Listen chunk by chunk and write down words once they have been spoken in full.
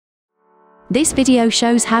This video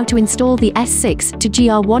shows how to install the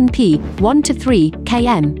S6-GR1P 1 to 3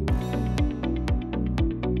 km.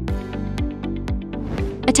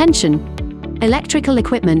 Attention! Electrical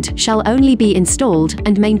equipment shall only be installed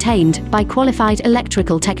and maintained by qualified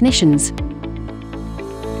electrical technicians.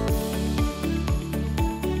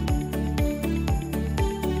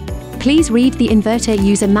 Please read the inverter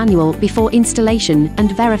user manual before installation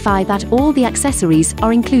and verify that all the accessories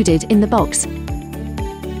are included in the box.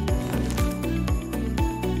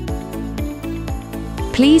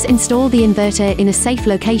 Please install the inverter in a safe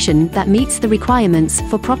location that meets the requirements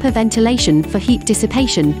for proper ventilation for heat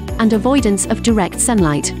dissipation and avoidance of direct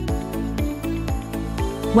sunlight.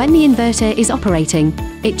 When the inverter is operating,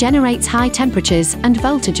 it generates high temperatures and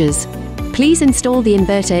voltages. Please install the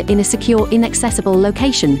inverter in a secure, inaccessible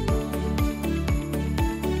location.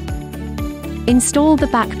 Install the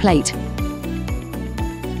back plate.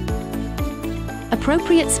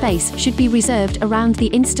 Appropriate space should be reserved around the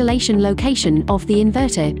installation location of the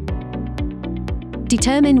inverter.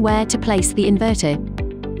 Determine where to place the inverter.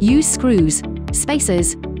 Use screws,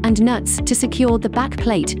 spacers, and nuts to secure the back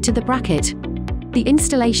plate to the bracket. The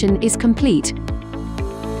installation is complete.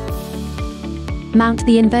 Mount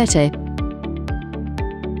the inverter.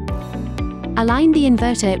 Align the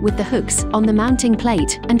inverter with the hooks on the mounting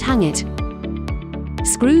plate and hang it.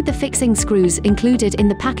 Screw the fixing screws included in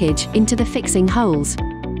the package into the fixing holes.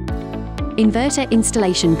 Inverter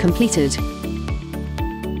installation completed.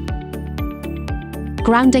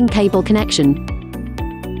 Grounding cable connection.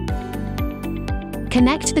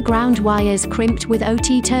 Connect the ground wires crimped with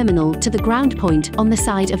OT terminal to the ground point on the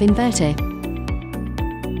side of inverter.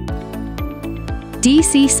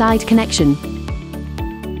 DC side connection.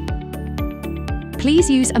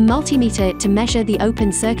 Please use a multimeter to measure the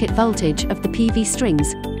open circuit voltage of the PV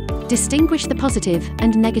strings. Distinguish the positive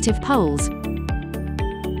and negative poles.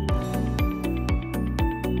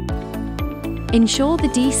 Ensure the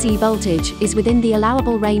DC voltage is within the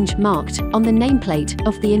allowable range marked on the nameplate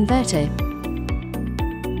of the inverter.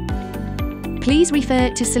 Please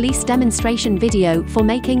refer to Solis demonstration video for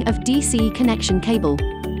making of DC connection cable.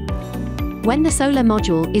 When the solar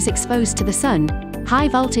module is exposed to the sun, high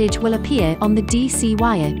voltage will appear on the DC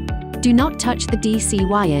wire. Do not touch the DC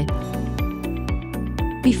wire.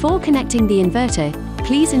 Before connecting the inverter,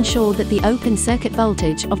 please ensure that the open circuit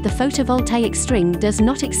voltage of the photovoltaic string does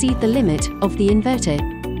not exceed the limit of the inverter.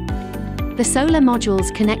 The solar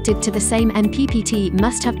modules connected to the same MPPT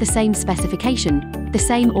must have the same specification, the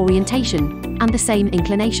same orientation, and the same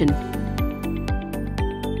inclination.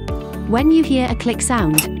 When you hear a click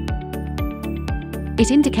sound, it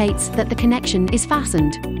indicates that the connection is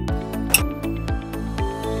fastened.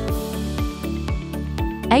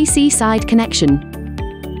 AC side connection.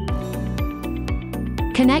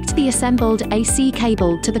 Connect the assembled AC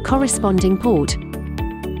cable to the corresponding port.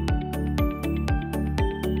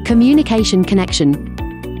 Communication connection.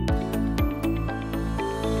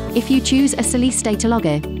 If you choose a Solis data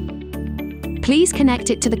logger, please connect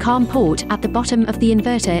it to the COM port at the bottom of the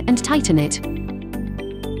inverter and tighten it.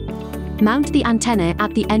 Mount the antenna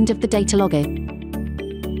at the end of the data logger.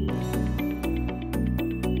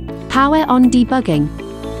 Power on debugging.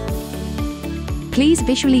 Please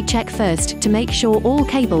visually check first to make sure all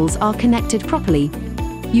cables are connected properly.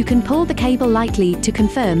 You can pull the cable lightly to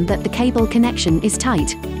confirm that the cable connection is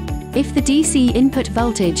tight. If the DC input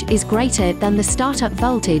voltage is greater than the startup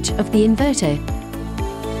voltage of the inverter,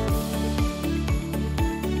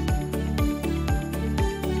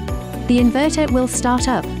 the inverter will start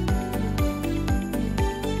up.